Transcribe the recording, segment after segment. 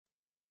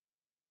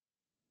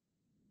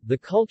The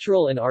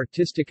cultural and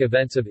artistic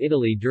events of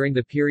Italy during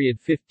the period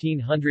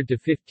 1500 to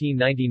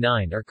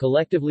 1599 are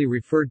collectively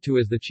referred to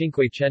as the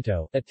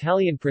Cinquecento,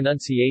 Italian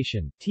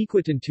pronunciation,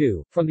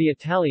 Cinquecento, from the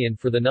Italian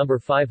for the number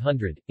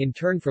 500, in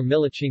turn from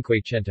Mille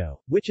Cinquecento,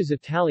 which is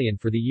Italian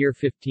for the year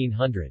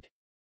 1500.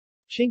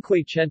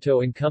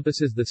 Cinquecento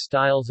encompasses the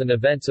styles and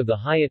events of the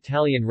High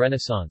Italian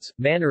Renaissance,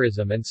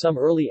 Mannerism and some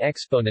early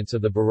exponents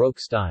of the Baroque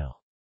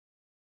style.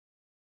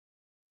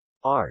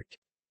 Art.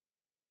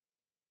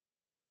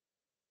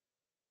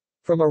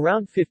 From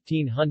around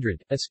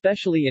 1500,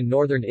 especially in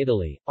northern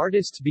Italy,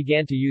 artists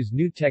began to use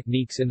new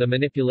techniques in the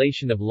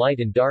manipulation of light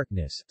and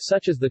darkness,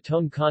 such as the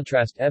tone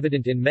contrast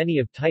evident in many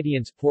of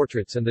Titian's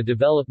portraits and the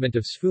development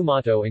of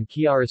sfumato and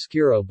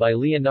chiaroscuro by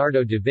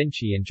Leonardo da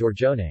Vinci and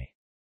Giorgione.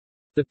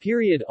 The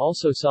period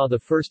also saw the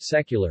first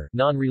secular,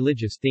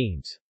 non-religious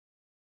themes.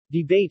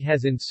 Debate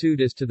has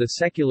ensued as to the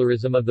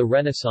secularism of the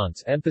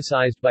Renaissance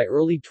emphasized by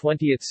early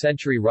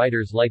 20th-century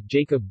writers like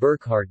Jacob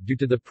Burckhardt due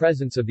to the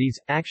presence of these,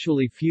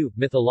 actually few,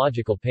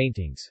 mythological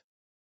paintings.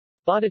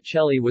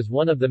 Botticelli was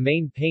one of the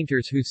main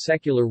painters whose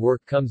secular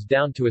work comes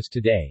down to us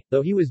today,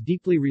 though he was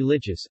deeply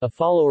religious, a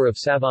follower of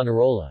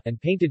Savonarola, and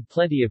painted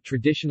plenty of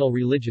traditional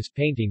religious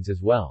paintings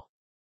as well.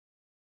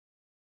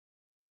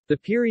 The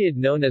period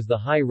known as the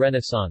High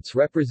Renaissance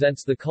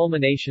represents the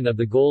culmination of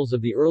the goals of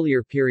the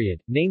earlier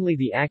period, namely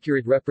the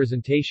accurate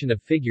representation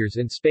of figures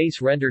in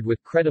space rendered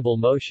with credible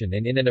motion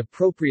and in an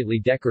appropriately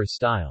decorous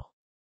style.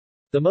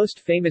 The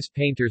most famous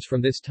painters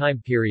from this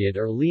time period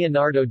are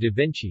Leonardo da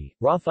Vinci,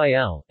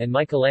 Raphael, and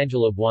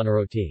Michelangelo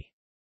Buonarroti.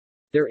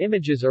 Their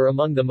images are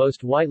among the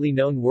most widely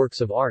known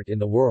works of art in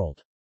the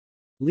world.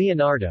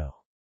 Leonardo's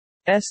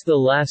The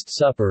Last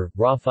Supper,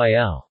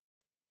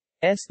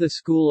 Raphael's The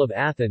School of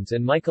Athens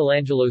and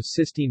Michelangelo's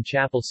Sistine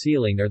Chapel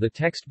ceiling are the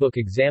textbook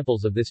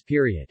examples of this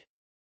period.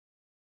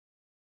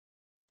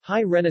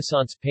 High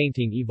Renaissance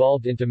painting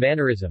evolved into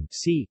Mannerism,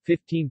 c.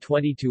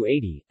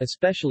 1520–80,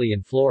 especially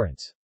in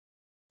Florence.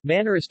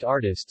 Mannerist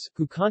artists,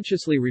 who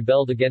consciously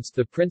rebelled against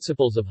the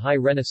principles of High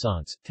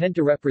Renaissance, tend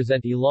to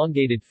represent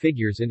elongated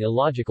figures in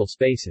illogical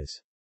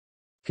spaces.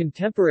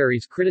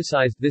 Contemporaries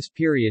criticized this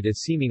period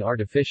as seeming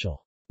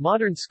artificial.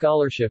 Modern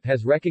scholarship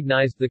has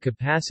recognized the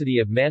capacity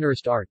of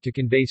Mannerist art to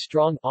convey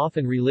strong,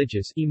 often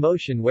religious,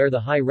 emotion where the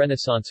High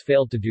Renaissance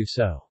failed to do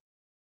so.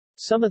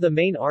 Some of the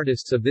main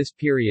artists of this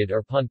period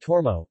are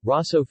Pontormo,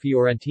 Rosso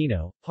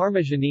Fiorentino,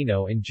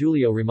 Parmigianino and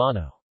Giulio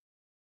Romano.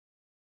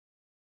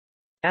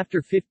 After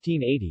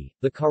 1580,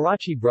 the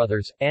Carracci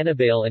brothers,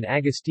 Annibale and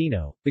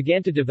Agostino,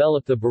 began to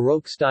develop the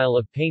Baroque style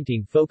of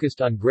painting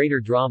focused on greater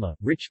drama,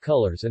 rich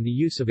colors and the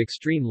use of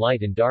extreme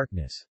light and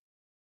darkness.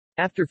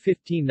 After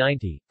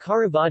 1590,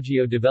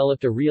 Caravaggio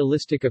developed a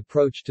realistic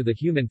approach to the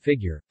human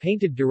figure,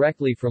 painted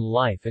directly from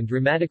life and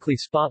dramatically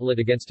spotlit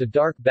against a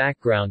dark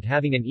background,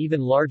 having an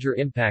even larger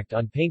impact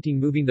on painting,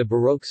 moving the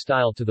Baroque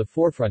style to the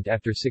forefront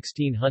after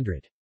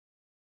 1600.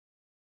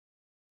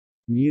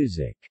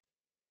 Music.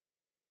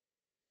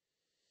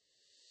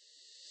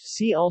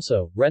 See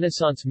also,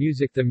 Renaissance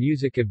music. The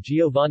music of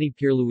Giovanni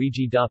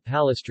Pierluigi da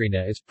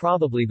Palestrina is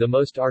probably the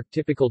most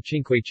archetypical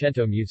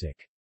Cinquecento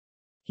music.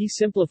 He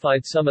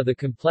simplified some of the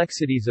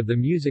complexities of the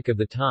music of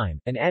the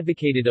time, and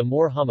advocated a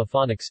more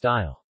homophonic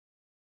style.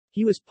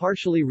 He was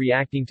partially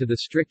reacting to the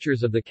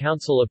strictures of the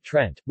Council of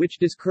Trent, which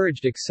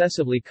discouraged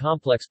excessively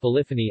complex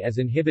polyphony as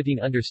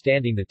inhibiting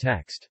understanding the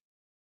text.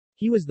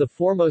 He was the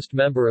foremost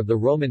member of the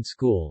Roman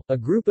School, a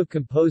group of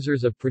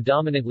composers of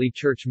predominantly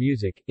church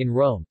music, in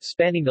Rome,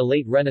 spanning the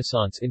late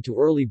Renaissance into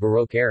early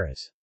Baroque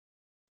eras.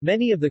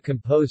 Many of the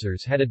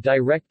composers had a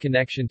direct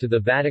connection to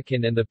the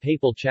Vatican and the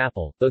Papal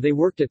Chapel, though they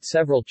worked at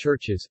several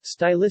churches.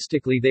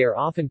 Stylistically, they are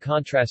often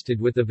contrasted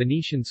with the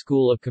Venetian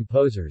school of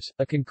composers,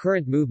 a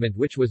concurrent movement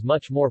which was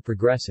much more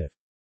progressive.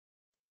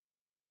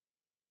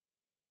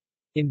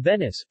 In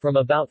Venice, from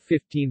about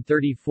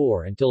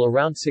 1534 until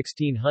around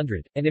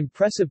 1600, an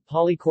impressive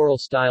polychoral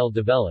style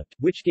developed,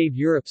 which gave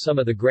Europe some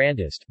of the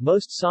grandest,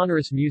 most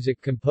sonorous music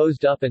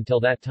composed up until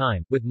that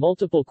time, with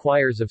multiple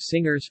choirs of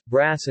singers,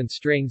 brass and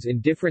strings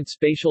in different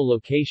spatial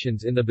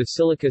locations in the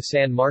Basilica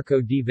San Marco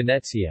di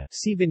Venezia.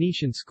 See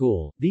Venetian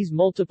school. These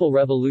multiple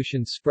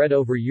revolutions spread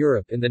over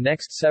Europe in the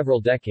next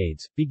several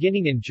decades,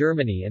 beginning in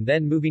Germany and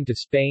then moving to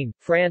Spain,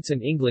 France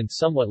and England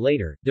somewhat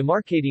later,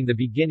 demarcating the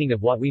beginning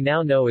of what we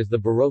now know as the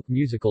Baroque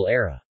musical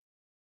era.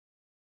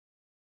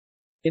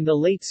 In the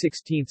late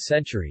 16th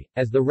century,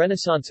 as the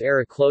Renaissance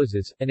era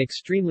closes, an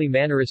extremely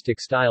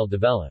manneristic style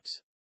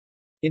develops.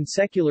 In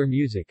secular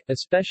music,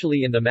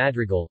 especially in the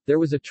madrigal, there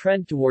was a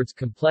trend towards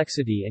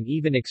complexity and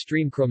even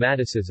extreme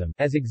chromaticism,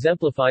 as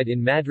exemplified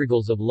in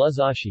madrigals of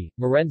Luzzaschi,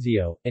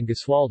 Marenzio, and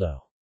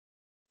Gesualdo.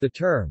 The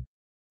term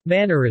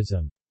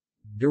mannerism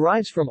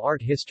derives from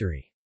art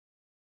history.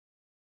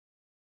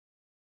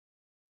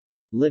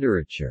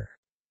 Literature.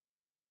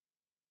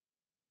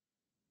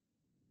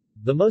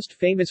 The most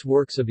famous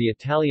works of the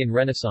Italian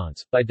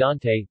Renaissance, by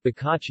Dante,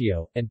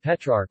 Boccaccio, and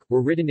Petrarch,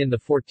 were written in the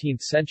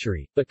 14th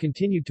century, but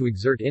continued to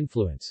exert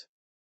influence.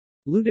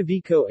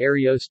 Ludovico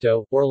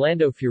Ariosto,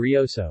 Orlando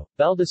Furioso,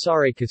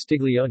 Baldassare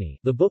Castiglione,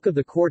 The Book of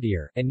the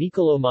Courtier, and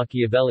Niccolò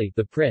Machiavelli,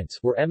 The Prince,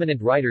 were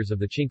eminent writers of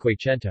the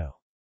Cinquecento.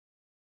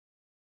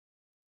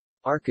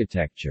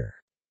 Architecture.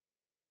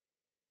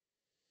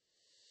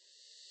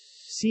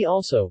 See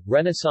also,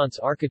 Renaissance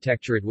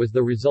architecture. It was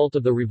the result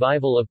of the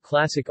revival of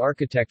classic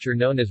architecture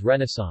known as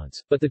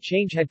Renaissance, but the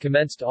change had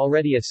commenced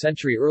already a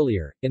century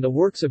earlier, in the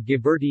works of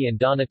Ghiberti and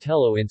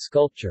Donatello in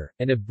sculpture,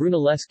 and of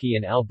Brunelleschi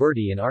and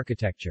Alberti in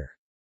architecture.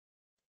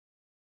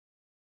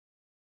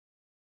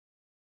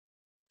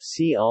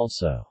 See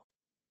also: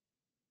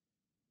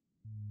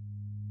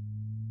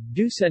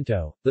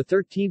 Duecento, the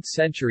 13th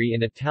century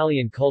in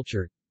Italian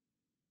culture.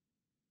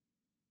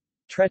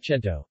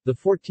 Trecento, the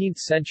 14th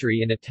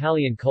century in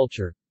Italian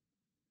culture.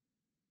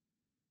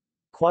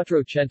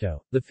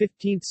 Quattrocento, the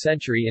 15th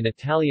century in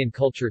Italian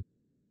culture.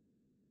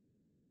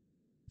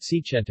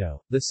 Seicento,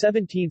 the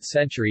 17th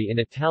century in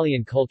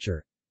Italian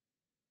culture.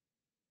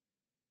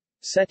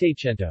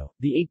 Settecento,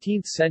 the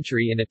 18th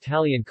century in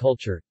Italian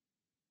culture.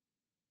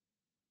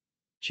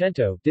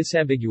 Cento,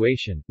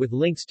 disambiguation, with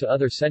links to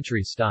other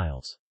century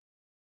styles.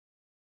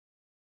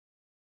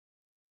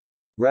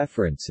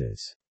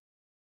 References.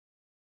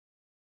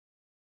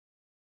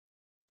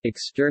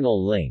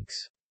 External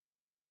links.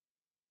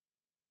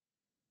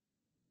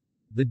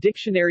 The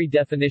dictionary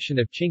definition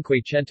of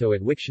Cinquecento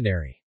at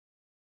Wiktionary.